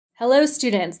Hello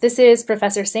students, this is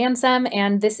Professor Sansom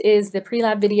and this is the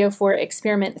pre-lab video for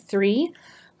experiment 3.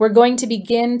 We're going to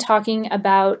begin talking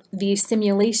about the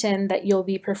simulation that you'll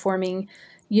be performing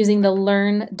using the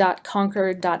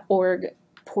learn.concord.org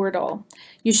portal.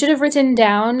 You should have written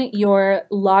down your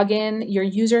login, your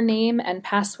username and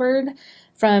password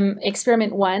from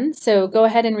experiment 1, so go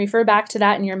ahead and refer back to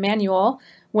that in your manual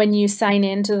when you sign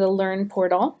in to the Learn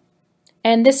portal.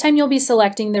 And this time you'll be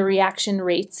selecting the reaction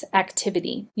rates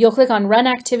activity. You'll click on Run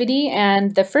Activity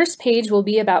and the first page will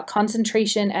be about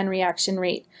concentration and reaction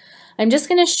rate. I'm just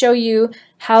going to show you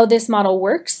how this model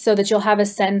works so that you'll have a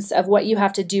sense of what you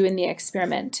have to do in the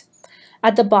experiment.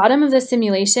 At the bottom of the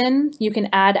simulation, you can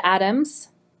add atoms.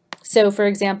 So for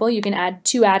example, you can add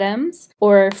 2 atoms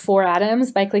or 4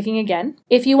 atoms by clicking again.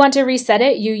 If you want to reset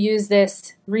it, you use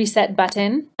this reset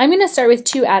button. I'm going to start with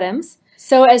 2 atoms.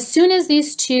 So as soon as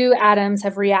these 2 atoms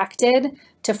have reacted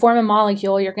to form a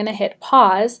molecule, you're going to hit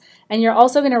pause, and you're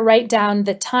also going to write down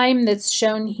the time that's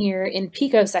shown here in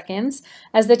picoseconds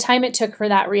as the time it took for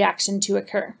that reaction to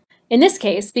occur. In this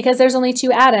case, because there's only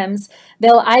 2 atoms,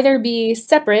 they'll either be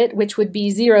separate, which would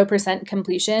be 0%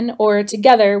 completion, or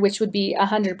together, which would be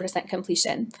 100%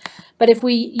 completion. But if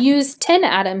we use 10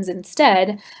 atoms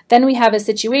instead, then we have a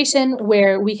situation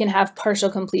where we can have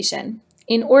partial completion.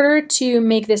 In order to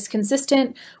make this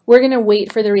consistent, we're going to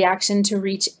wait for the reaction to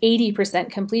reach 80%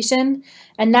 completion,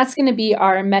 and that's going to be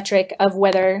our metric of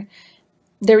whether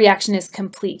the reaction is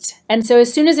complete. And so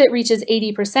as soon as it reaches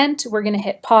 80%, we're going to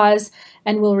hit pause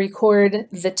and we'll record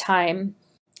the time.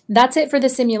 That's it for the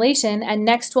simulation, and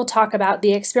next we'll talk about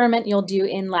the experiment you'll do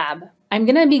in lab. I'm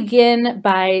going to begin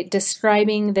by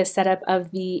describing the setup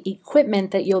of the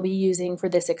equipment that you'll be using for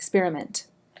this experiment.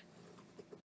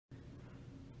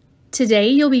 Today,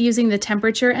 you'll be using the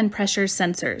temperature and pressure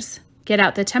sensors. Get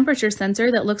out the temperature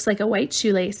sensor that looks like a white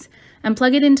shoelace and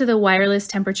plug it into the wireless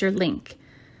temperature link.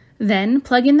 Then,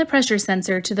 plug in the pressure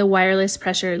sensor to the wireless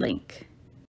pressure link.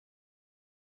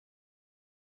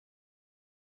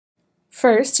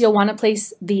 First, you'll want to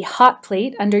place the hot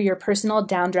plate under your personal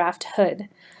downdraft hood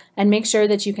and make sure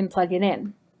that you can plug it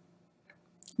in.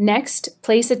 Next,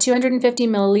 place a 250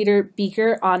 milliliter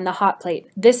beaker on the hot plate.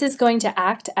 This is going to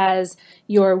act as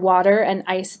your water and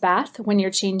ice bath when you're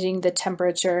changing the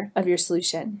temperature of your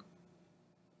solution.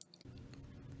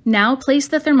 Now place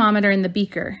the thermometer in the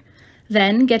beaker.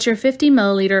 Then get your 50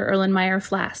 milliliter Erlenmeyer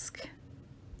flask.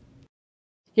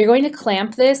 You're going to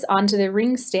clamp this onto the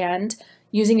ring stand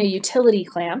using a utility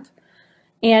clamp,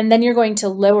 and then you're going to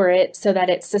lower it so that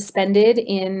it's suspended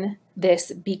in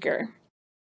this beaker.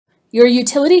 Your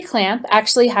utility clamp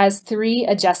actually has 3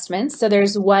 adjustments. So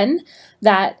there's one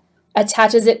that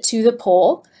attaches it to the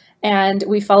pole, and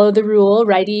we follow the rule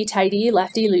righty-tighty,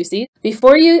 lefty-loosey.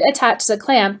 Before you attach the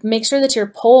clamp, make sure that your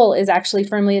pole is actually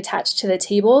firmly attached to the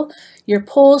table. Your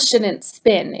pole shouldn't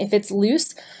spin. If it's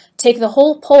loose, take the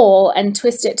whole pole and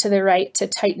twist it to the right to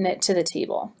tighten it to the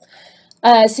table.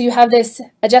 So you have this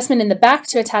adjustment in the back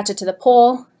to attach it to the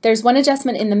pole. There's one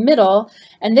adjustment in the middle,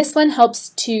 and this one helps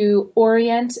to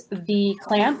orient the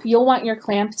clamp. You'll want your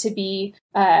clamp to be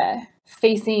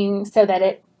facing so that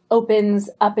it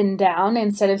opens up and down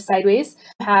instead of sideways.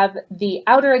 You have the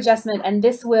outer adjustment, and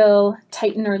this will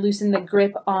tighten or loosen the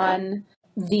grip on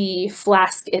the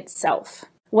flask itself.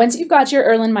 Once you've got your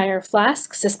Erlenmeyer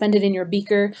flask suspended in your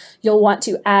beaker, you'll want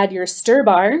to add your stir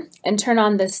bar and turn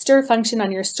on the stir function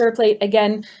on your stir plate.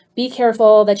 Again, be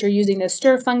careful that you're using the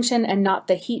stir function and not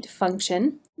the heat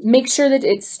function. Make sure that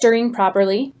it's stirring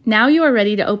properly. Now you are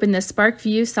ready to open the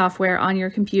SparkView software on your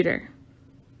computer.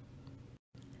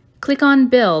 Click on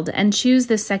Build and choose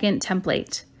the second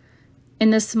template. In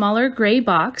the smaller gray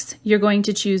box, you're going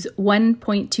to choose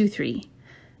 1.23.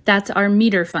 That's our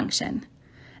meter function.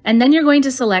 And then you're going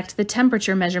to select the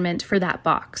temperature measurement for that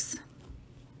box.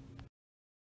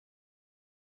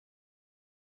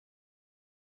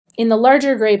 In the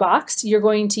larger gray box, you're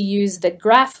going to use the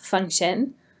graph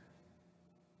function,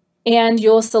 and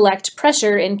you'll select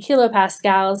pressure in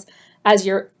kilopascals as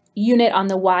your unit on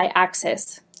the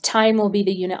y-axis. Time will be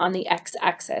the unit on the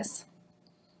x-axis.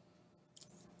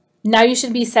 Now you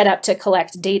should be set up to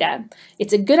collect data.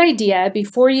 It's a good idea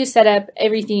before you set up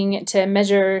everything to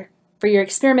measure for your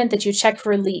experiment that you check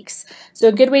for leaks. So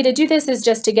a good way to do this is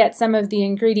just to get some of the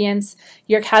ingredients,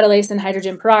 your catalase and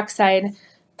hydrogen peroxide,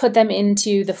 put them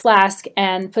into the flask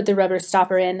and put the rubber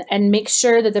stopper in, and make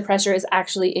sure that the pressure is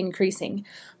actually increasing,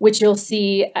 which you'll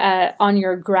see on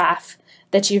your graph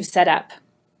that you've set up.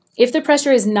 If the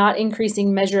pressure is not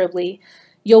increasing measurably,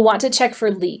 you'll want to check for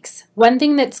leaks. One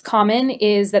thing that's common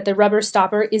is that the rubber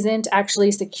stopper isn't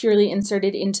actually securely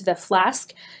inserted into the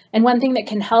flask. And one thing that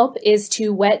can help is to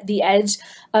wet the edge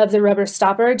of the rubber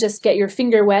stopper. Just get your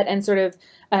finger wet and sort of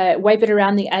wipe it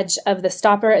around the edge of the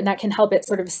stopper, and that can help it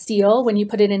sort of seal when you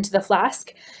put it into the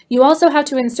flask. You also have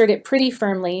to insert it pretty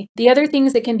firmly. The other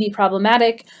things that can be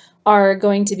problematic are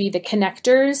going to be the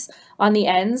connectors on the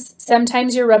ends.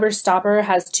 Sometimes your rubber stopper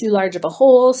has too large of a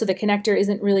hole, so the connector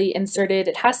isn't really inserted.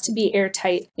 It has to be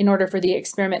airtight in order for the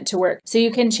experiment to work. So you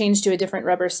can change to a different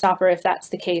rubber stopper if that's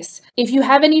the case. If you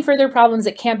have any further problems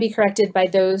that can't be corrected by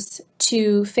those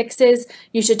two fixes,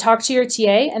 you should talk to your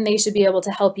TA and they should be able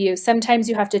to help you. Sometimes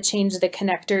you have to change the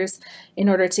connectors in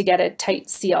order to get a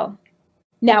tight seal.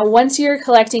 Now, once you're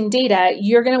collecting data,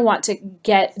 you're going to want to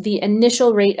get the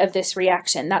initial rate of this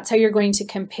reaction. That's how you're going to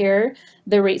compare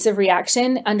the rates of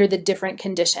reaction under the different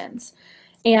conditions.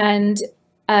 And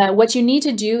what you need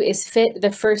to do is fit the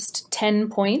first 10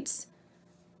 points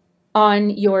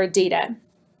on your data.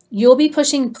 You'll be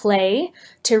pushing play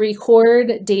to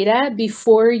record data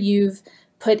before you've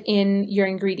put in your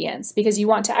ingredients, because you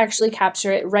want to actually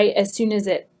capture it right as soon as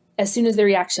the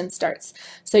reaction starts.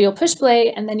 So you'll push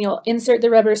play and then you'll insert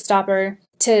the rubber stopper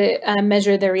to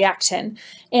measure the reaction.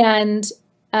 And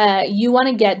you want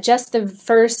to get just the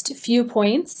first few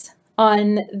points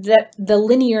on the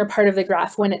linear part of the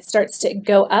graph when it starts to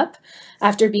go up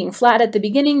after being flat at the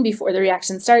beginning before the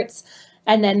reaction starts,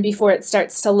 and then before it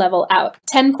starts to level out.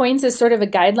 10 points is sort of a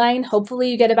guideline. Hopefully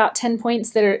you get about 10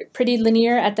 points that are pretty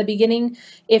linear at the beginning.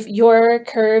 If your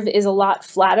curve is a lot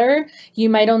flatter, you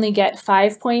might only get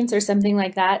 5 points or something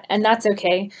like that, and that's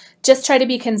okay. Just try to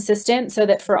be consistent so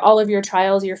that for all of your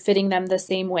trials, you're fitting them the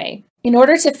same way. In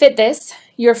order to fit this,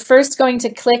 you're first going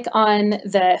to click on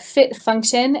the fit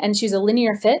function and choose a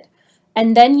linear fit,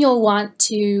 and then you'll want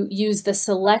to use the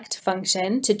select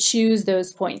function to choose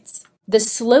those points. The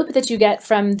slope that you get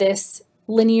from this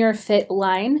linear fit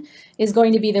line is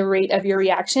going to be the rate of your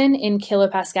reaction in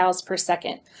kilopascals per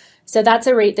second. So that's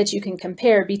a rate that you can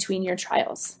compare between your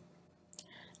trials.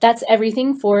 That's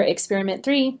everything for experiment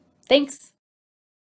 3. Thanks.